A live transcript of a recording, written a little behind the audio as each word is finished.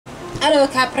Hello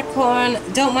Capricorn,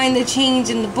 don't mind the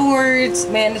change in the boards.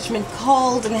 Management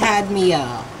called and had me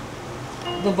add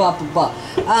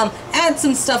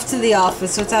some stuff to the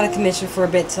office, so it's out of commission for a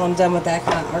bit till I'm done with that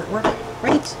kind of artwork.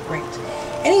 Right.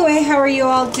 Anyway, how are you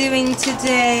all doing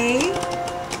today?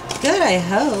 Good, I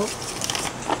hope.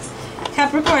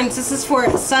 Capricorns, this is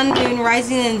for Sun, Moon,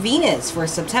 Rising, and Venus for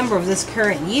September of this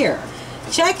current year.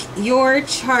 Check your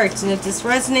charts, and if this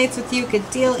resonates with you, good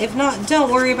deal. If not,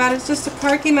 don't worry about it. It's just a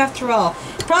card game after all.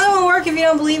 Probably won't work if you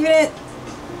don't believe in it.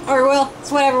 Or, well, it's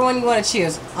whatever one you want to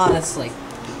choose, honestly.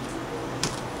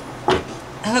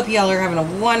 I hope y'all are having a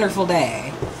wonderful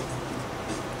day.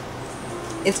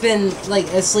 It's been, like,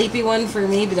 a sleepy one for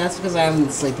me, but that's because I haven't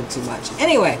been sleeping too much.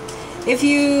 Anyway, if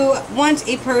you want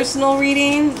a personal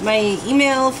reading, my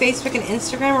email, Facebook, and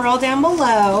Instagram are all down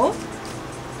below.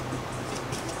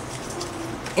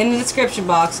 In the description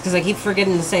box, because I keep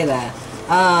forgetting to say that.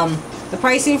 The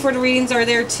pricing for the readings are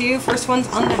there too. First one's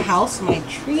on the house, my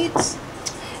treats.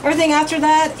 Everything after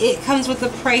that, it comes with the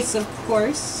price, of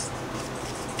course.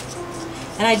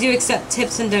 And I do accept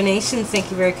tips and donations.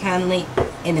 Thank you very kindly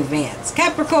in advance.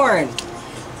 Capricorn,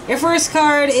 your first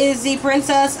card is the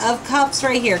Princess of Cups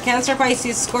right here. Cancer,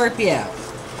 Pisces, Scorpio.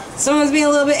 Someone's being a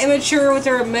little bit immature with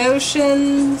their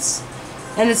emotions.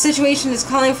 And the situation is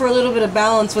calling for a little bit of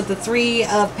balance with the Three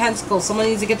of Pentacles. Someone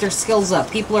needs to get their skills up.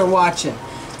 People are watching.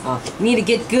 You need to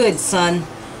get good, son.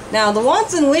 Now, the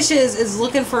Wants and Wishes is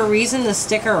looking for a reason to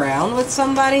stick around with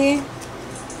somebody.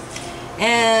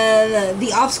 And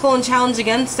the obstacle and challenge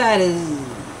against that is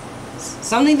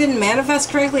something didn't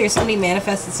manifest correctly, or somebody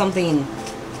manifested something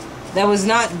that was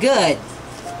not good.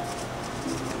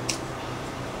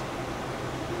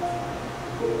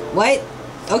 What?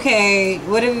 Okay,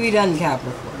 what have you done,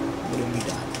 Capricorn? What have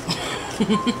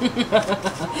you done?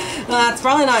 Well, that's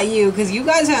probably not you, because you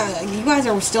guys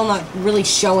are still not really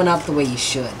showing up the way you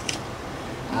should.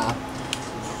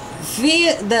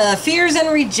 The fears and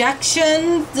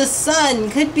rejection, the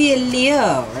Sun could be a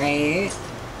Leo, right?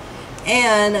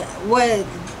 And what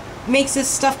makes this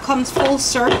stuff comes full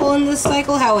circle in this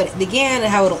cycle, how it began and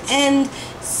how it'll end.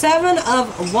 Seven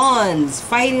of Wands,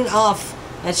 fighting off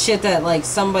that shit that, like,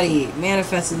 somebody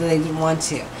manifested that they didn't want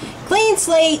to. Clean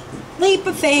slate, leap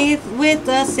of faith with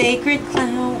the sacred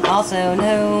clown, also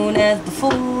known as the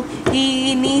fool.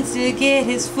 He needs to get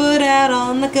his foot out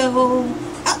on the go.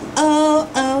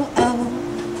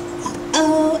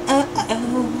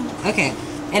 Okay,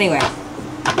 anyway.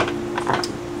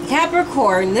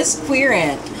 Capricorn, this queer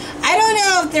ant, I don't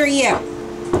know if they're you.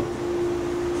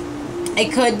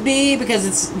 It could be, because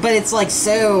it's like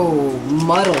so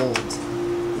muddled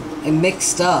and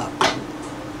mixed up.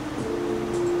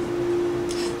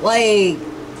 Like,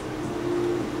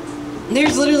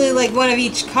 there's literally like one of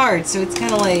each card, so it's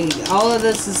kind of like all of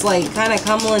this is like kind of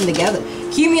crumbling together,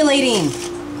 accumulating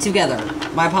together.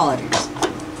 My apologies.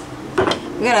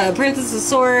 We got a Princess of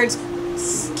Swords,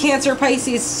 Cancer,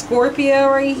 Pisces, Scorpio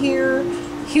right here,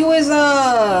 who is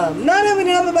not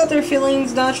opening up about their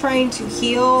feelings, not trying to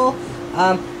heal.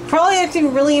 Probably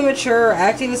acting really immature,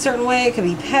 acting a certain way. It could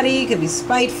be petty, it could be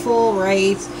spiteful,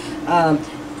 right?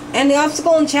 And the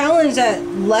obstacle and challenge that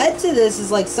led to this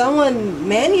is like someone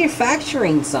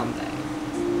manufacturing something.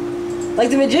 Like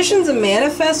the Magician's a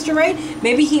manifester, right?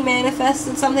 Maybe he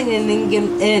manifested something and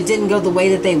it didn't go the way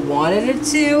that they wanted it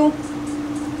to.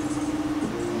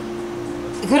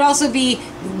 It could also be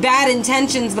bad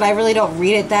intentions, but I really don't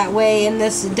read it that way in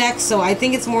this deck. So I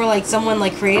think it's more like someone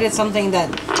like created something that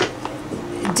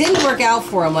didn't work out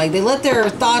for them. Like they let their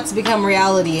thoughts become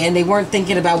reality and they weren't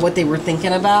thinking about what they were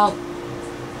thinking about.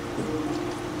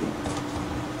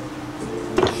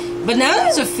 But now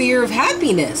there's a fear of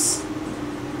happiness,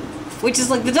 which is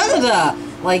like the da-da-da.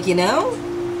 Like, you know?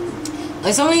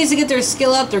 Like someone needs to get their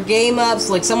skill up, their game up,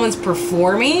 so like someone's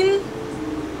performing.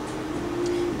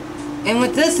 And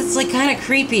with this, it's like kind of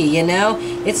creepy, you know?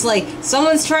 It's like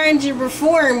someone's trying to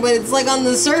perform, but it's like on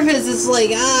the surface, it's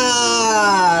like,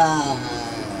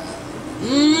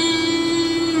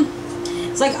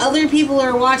 It's like other people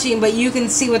are watching, but you can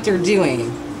see what they're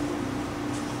doing.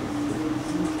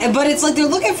 But it's like they're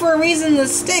looking for a reason to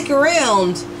stick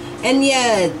around, and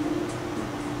yet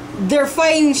they're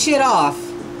fighting shit off.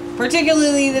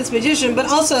 Particularly this Magician, but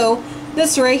also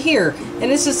this right here.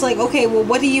 And it's just like, okay, well,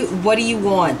 what do you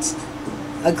want?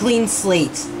 A clean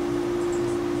slate.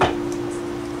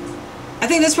 I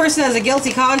think this person has a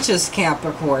guilty conscience,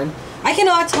 Capricorn. I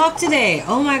cannot talk today.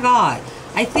 Oh my god.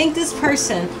 I think this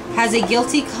person has a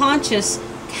guilty conscience,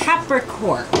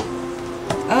 Capricorn.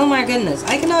 Oh my goodness.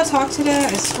 I cannot talk today,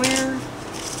 I swear.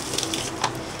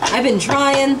 I've been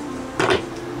trying.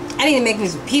 I need to make me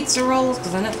some pizza rolls,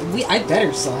 because I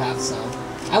better still have some.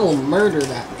 I will murder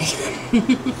that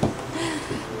man.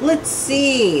 Let's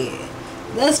see.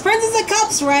 This Princess of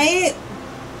Cups, right?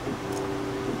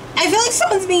 I feel like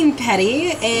someone's being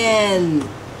petty and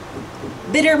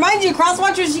bitter. Mind you, cross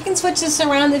watchers, you can switch this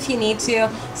around if you need to.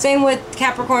 Same with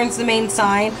Capricorn's the main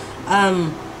sign.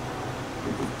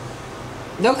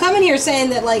 Don't come in here saying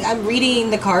that, like, I'm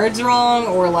reading the cards wrong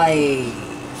or, like,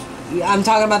 I'm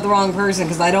talking about the wrong person,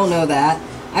 because I don't know that.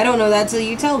 I don't know that till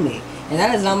you tell me. And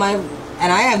that is not my...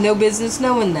 And I have no business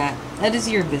knowing that. That is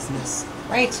your business.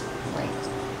 Right? Right.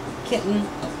 Kitten.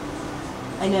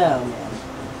 I know, man.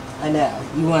 I know.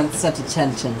 You want such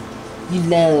attention. You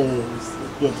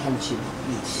love the attention.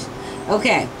 Yeesh.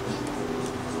 Okay.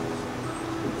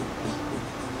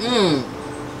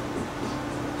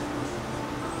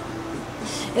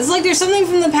 It's like there's something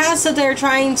from the past that they're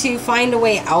trying to find a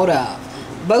way out of.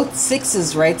 Both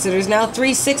sixes, right? So there's now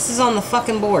 3 6s on the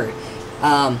fucking board.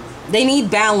 They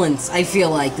need balance, I feel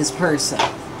like, this person.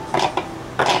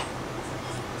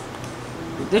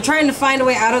 They're trying to find a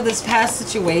way out of this past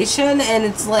situation, and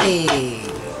it's like...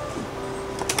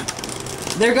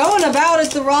 They're going about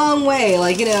it the wrong way.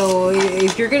 Like, you know,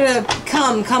 if you're gonna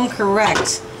come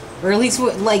correct. Or at least,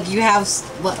 like, you have...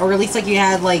 Or at least, like, you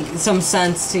had, like, some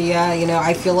sense to you, you know.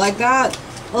 I feel like that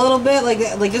a little bit.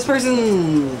 Like this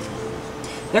person...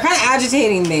 They're kind of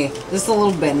agitating me just a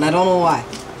little bit, and I don't know why.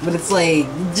 But it's like,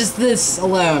 just this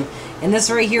alone. And this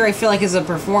right here, I feel like is a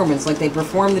performance. Like, they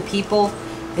perform the people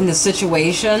in the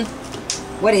situation.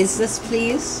 What is this,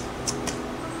 please?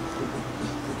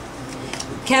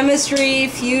 Chemistry,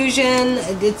 fusion,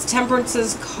 it's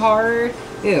Temperance's card.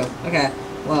 Ew, okay.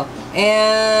 Well,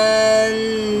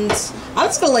 and I'm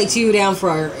just gonna lay 2 down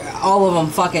for all of them.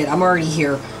 Fuck it, I'm already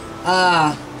here.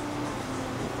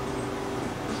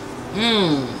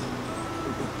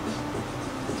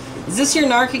 Is this your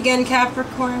narc again,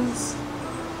 Capricorns?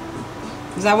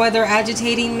 Is that why they're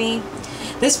agitating me?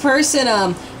 This person,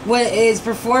 what is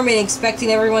performing, expecting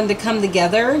everyone to come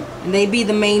together, and they be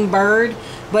the main bird,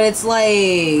 but it's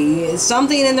like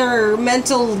something in their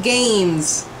mental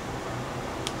games.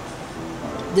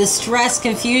 Distress,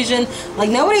 confusion. Like,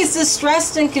 nobody's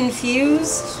distressed and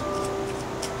confused.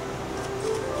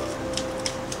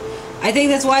 I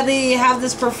think that's why they have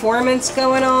this performance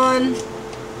going on.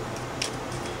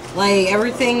 Like,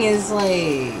 everything is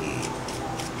like...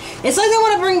 It's like they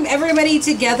want to bring everybody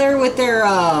together with their,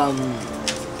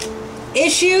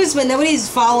 issues, but nobody's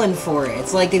fallen for it.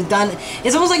 It's like they've done...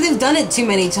 It's almost like they've done it too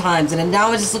many times, and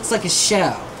now it just looks like a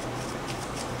show.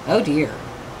 Oh, dear.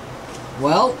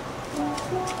 Well...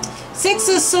 6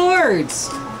 of Swords.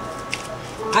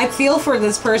 I feel for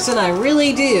this person, I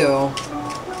really do.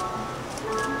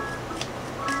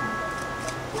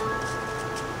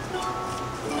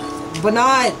 But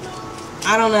not...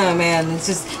 I don't know, man. It's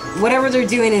just... Whatever they're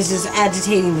doing is just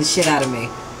agitating the shit out of me.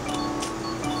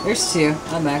 There's 2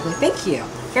 automatically. Thank you.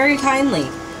 Very kindly.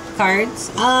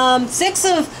 Cards. 6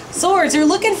 of Swords. They're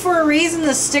looking for a reason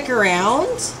to stick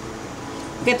around.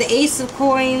 We got the Ace of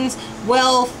Coins,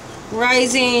 Wealth,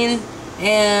 Rising,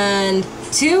 and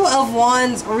 2 of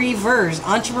Wands reverse.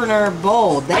 Entrepreneur,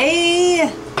 Bold.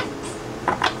 They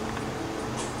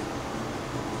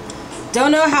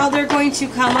don't know how they're going to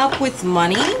come up with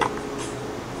money.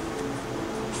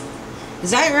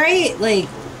 Is that right? Like,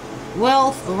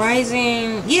 Wealth,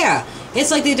 Rising. Yeah. It's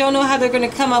like they don't know how they're going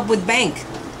to come up with bank.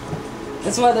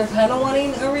 That's why they're kind of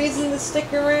wanting a reason to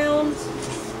stick around.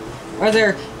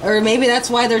 Or maybe that's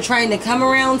why they're trying to come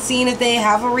around, seeing if they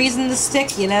have a reason to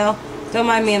stick, you know? Don't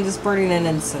mind me, I'm just burning an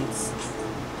incense.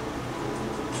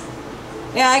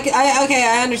 Yeah, okay,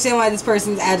 I understand why this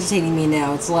person's agitating me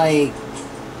now. It's like...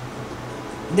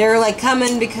 They're, like,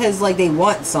 coming because, like, they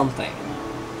want something.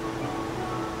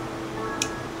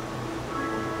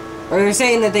 Or they're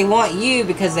saying that they want you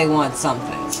because they want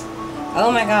something.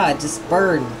 Oh my god, just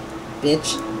burn,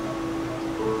 bitch.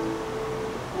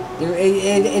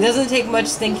 It doesn't take much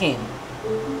thinking.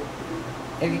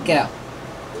 There you go.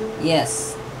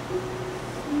 Yes.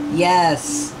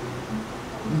 Yes.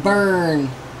 Burn,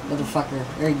 motherfucker.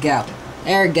 There you go.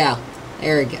 There you go.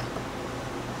 There you go.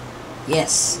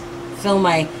 Yes. Fill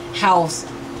my house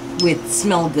with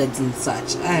smell goods and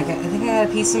such. I think I got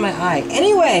a piece in my eye.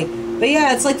 Anyway, but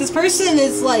yeah, it's like this person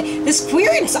is like, this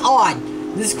queerance odd.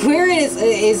 This queerance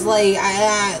is like,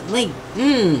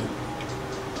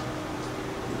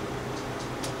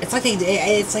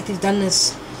 It's like they've done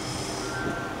this.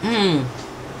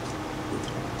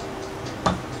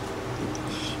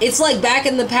 It's like back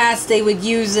in the past they would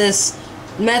use this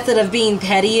method of being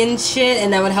petty and shit,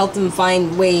 and that would help them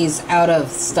find ways out of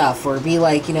stuff, or be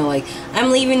like, you know, like,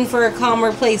 I'm leaving for a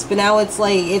calmer place, but now it's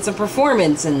like, it's a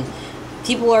performance, and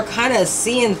people are kind of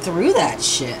seeing through that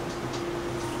shit.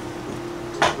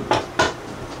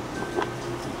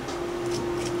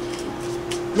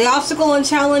 The obstacle and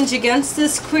challenge against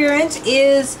this querent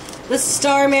is the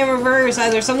Starman reverse.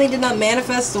 Either something did not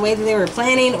manifest the way that they were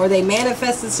planning, or they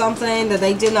manifested something that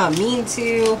they did not mean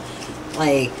to.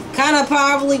 Like, kind of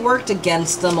probably worked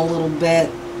against them a little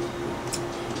bit.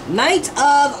 Knight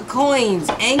of Coins,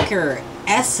 Anchor,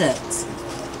 Essence,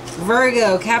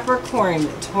 Virgo, Capricorn,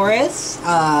 Taurus.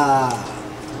 I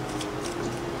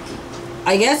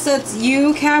guess that's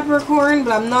you, Capricorn,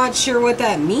 but I'm not sure what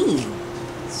that means.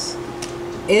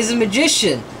 Is a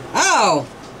magician. Oh!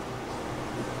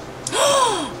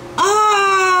 Oh!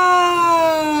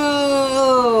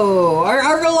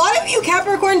 Are a lot of you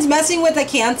Capricorns messing with a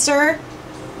Cancer?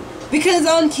 Because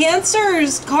on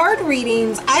Cancer's card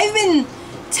readings, I've been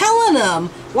telling them,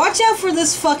 watch out for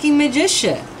this fucking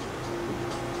magician.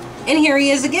 And here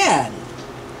he is again.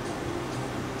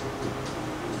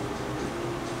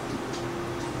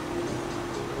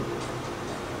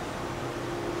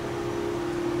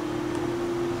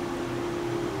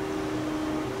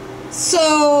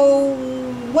 So,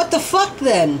 what the fuck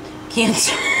then,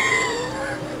 Cancer?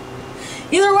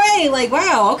 Either way, like,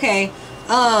 wow, okay.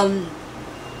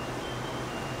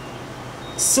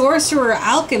 Sorcerer,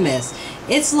 Alchemist.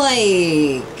 It's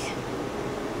like...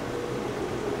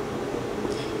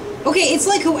 Okay, it's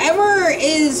like whoever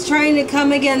is trying to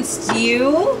come against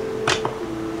you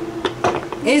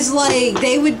is like,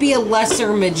 they would be a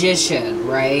lesser magician,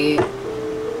 right?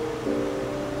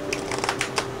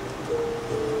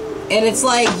 And it's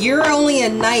like, you're only a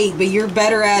knight, but you're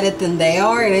better at it than they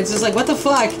are. And it's just like, what the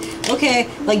fuck? Okay,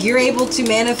 like, you're able to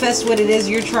manifest what it is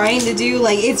you're trying to do.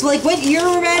 Like, it's like what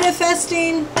you're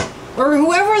manifesting, or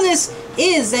whoever this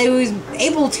is that was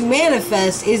able to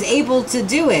manifest is able to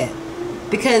do it.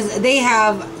 Because they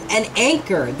have an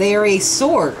anchor. They are a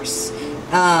source.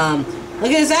 Look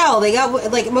at this owl. They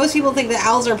got, like, most people think that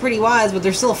owls are pretty wise, but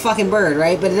they're still a fucking bird,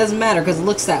 right? But it doesn't matter because it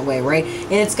looks that way, right?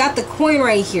 And it's got the coin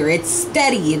right here. It's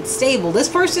steady. It's stable. This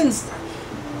person's,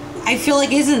 I feel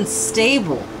like, isn't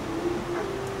stable.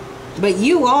 But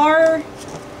you are.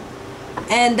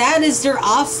 And that is their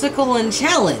obstacle and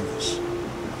challenge,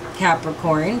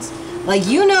 Capricorns. Like,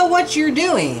 you know what you're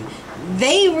doing.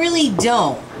 They really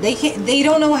don't. They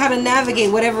don't know how to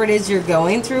navigate whatever it is you're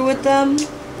going through with them,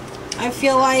 I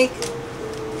feel like.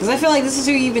 Because I feel like this is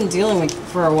who you've been dealing with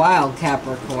for a while,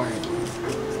 Capricorn.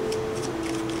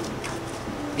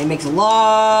 It makes a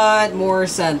lot more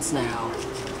sense now.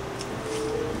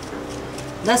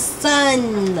 The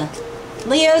Sun.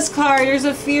 Leo's card. There's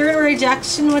a fear and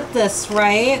rejection with this,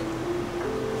 right?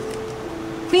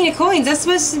 Queen of Coins, that's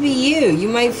supposed to be you. You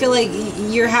might feel like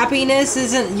your happiness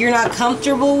isn't, you're not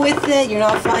comfortable with it. You're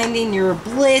not finding your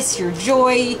bliss, your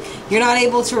joy. You're not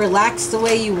able to relax the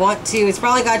way you want to. It's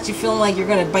probably got you feeling like you're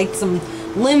going to bite some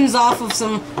limbs off of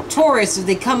some tourists if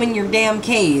they come in your damn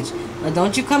cage. Like,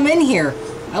 don't you come in here.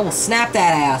 I will snap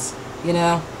that ass, you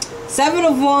know. Seven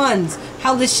of Wands.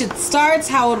 How this shit starts,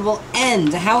 how it will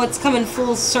end. How it's coming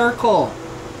full circle.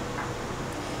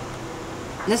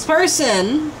 This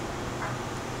person...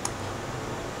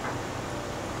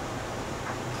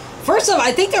 First off,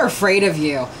 I think they're afraid of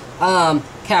you,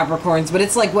 Capricorns, but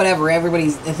it's like, whatever, everybody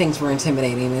thinks we're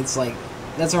intimidating. It's like,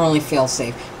 that's our only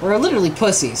fail-safe. We're literally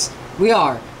pussies. We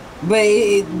are. But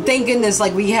thank goodness,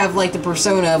 like, we have, like, the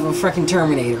persona of a freaking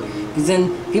Terminator. Because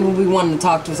then people will be wanting to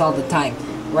talk to us all the time.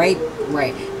 Right?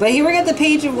 Right. But here we got the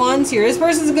Page of Wands here. This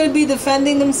person's going to be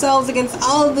defending themselves against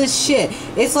all of this shit.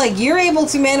 It's like you're able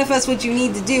to manifest what you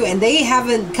need to do, and they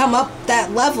haven't come up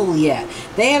that level yet.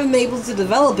 They haven't been able to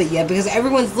develop it yet because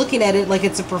everyone's looking at it like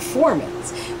it's a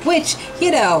performance. Which,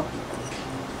 you know,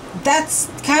 that's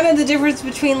kind of the difference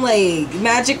between, like,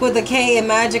 magic with a K and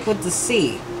magic with the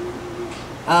C.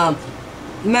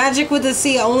 Magic with the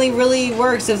C only really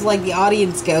works if, like, the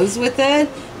audience goes with it.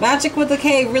 Magic with the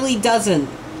K really doesn't.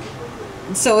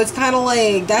 So it's kind of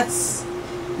like, that's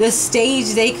the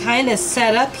stage they kind of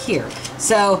set up here.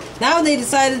 So now they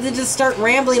decided to just start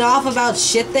rambling off about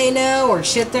shit they know or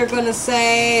shit they're going to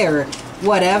say or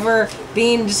whatever,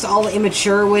 being just all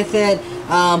immature with it.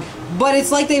 But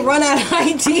it's like they run out of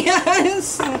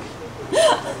ideas.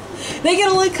 They can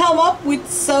only come up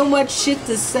with so much shit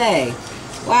to say.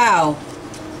 Wow.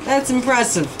 That's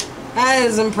impressive. That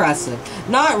is impressive.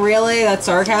 Not really, that's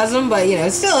sarcasm, but, you know,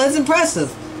 still, it's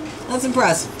impressive. That's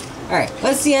impressive. Alright,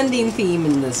 what's the ending theme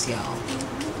in this, y'all?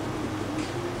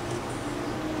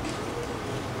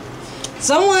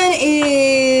 Someone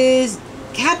is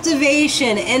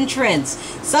captivation, entrance.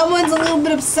 Someone's a little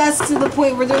bit obsessed to the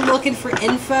point where they're looking for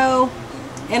info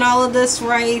and all of this,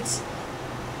 right?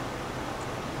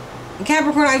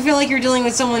 Capricorn, I feel like you're dealing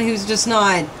with someone who's just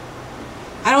not...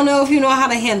 I don't know if you know how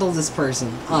to handle this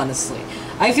person, honestly.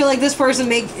 I feel like this person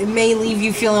may leave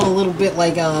you feeling a little bit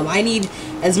like, I need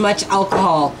as much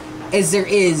alcohol as there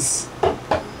is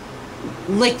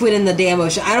liquid in the damn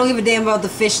ocean. I don't give a damn about the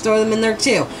fish, throw them in there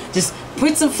too. Just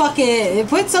put something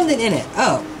in it.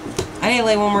 Oh, I need to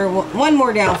lay one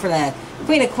more down for that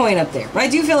Queen of Coin up there. But I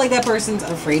do feel like that person's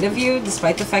afraid of you,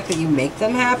 despite the fact that you make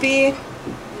them happy.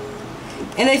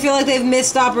 And they feel like they've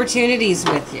missed opportunities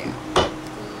with you.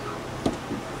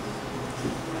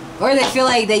 Or they feel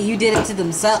like that you did it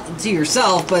to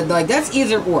yourself, but like that's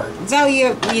either or. It's how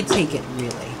you take it,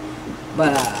 really.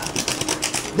 But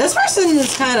this person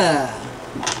is kind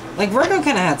of like Virgo.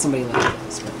 Kind of had somebody like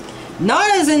this, but not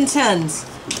as intense.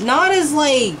 Not as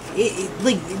like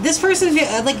this person.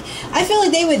 Like I feel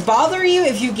like they would bother you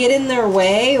if you get in their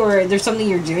way, or there's something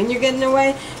you're doing you're getting in their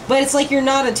way. But it's like you're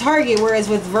not a target. Whereas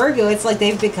with Virgo, it's like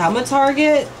they've become a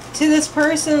target to this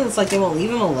person. It's like they won't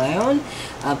leave him alone.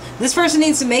 This person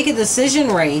needs to make a decision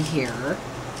right here.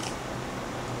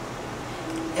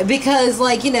 Because,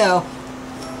 like, you know,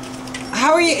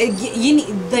 how are you need,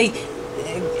 like,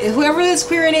 whoever this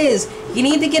queer is, you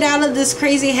need to get out of this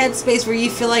crazy headspace where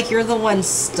you feel like you're the one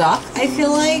stuck, I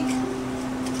feel like.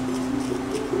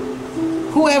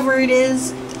 Whoever it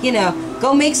is, you know,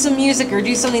 go make some music or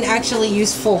do something actually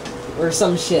useful or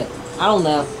some shit. I don't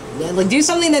know. Like, do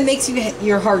something that makes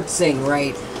your heart sing,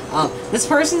 right? This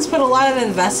person's put a lot of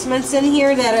investments in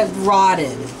here that have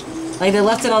rotted. Like, they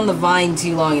left it on the vine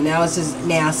too long, and now it's just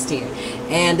nasty.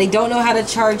 And they don't know how to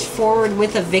charge forward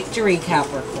with a victory,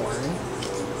 Capricorn.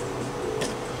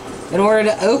 In order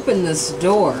to open this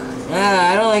door.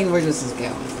 I don't like where this is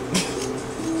going.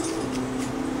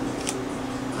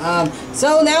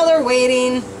 So now they're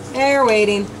waiting. They're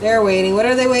waiting. They're waiting. What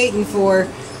are they waiting for?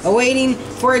 Waiting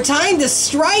for a time to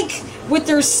strike with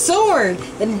their sword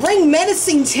and bring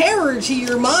menacing terror to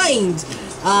your mind,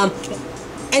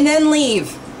 and then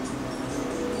leave.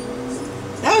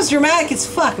 That was dramatic as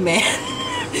fuck, man.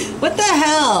 What the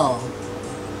hell?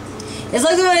 It's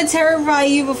like they're gonna terrify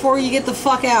you before you get the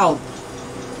fuck out.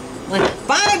 Like,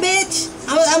 bye, bitch.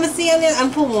 I'm gonna see you. I'm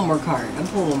pulling one more card. I'm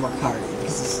pulling one more card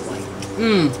because it's like,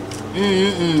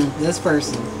 this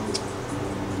person.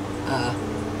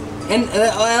 And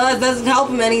well, that doesn't help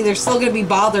them any. They're still gonna be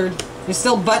bothered. They're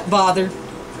still butt bothered.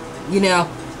 You know.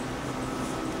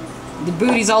 The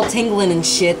booty's all tingling and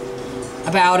shit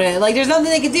about it. Like, there's nothing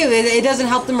they can do. It doesn't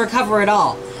help them recover at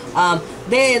all.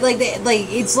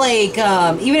 It's like,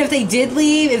 even if they did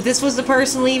leave, if this was the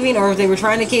person leaving, or if they were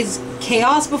trying to cause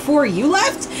chaos before you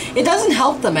left, it doesn't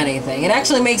help them anything. It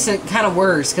actually makes it kind of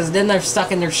worse, because then they're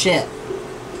stuck in their shit.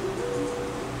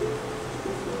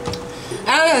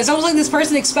 I don't know, it's almost like this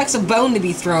person expects a bone to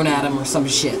be thrown at them or some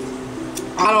shit.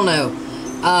 I don't know.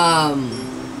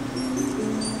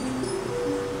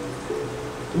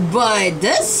 But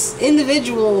this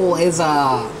individual is,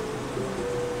 I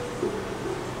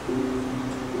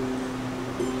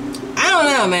don't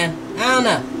know, man. I don't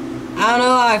know. I don't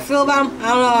know how I feel about him. I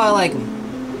don't know how I like him.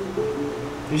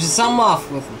 There's just something off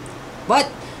with him.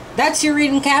 But that's your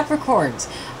reading, Capricorns.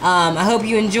 I hope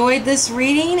you enjoyed this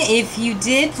reading. If you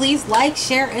did, please like,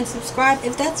 share, and subscribe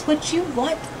if that's what you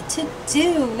want to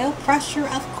do. No pressure,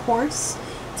 of course.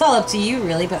 It's all up to you,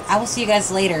 really. But I will see you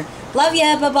guys later. Love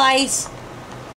ya. Bye-bye.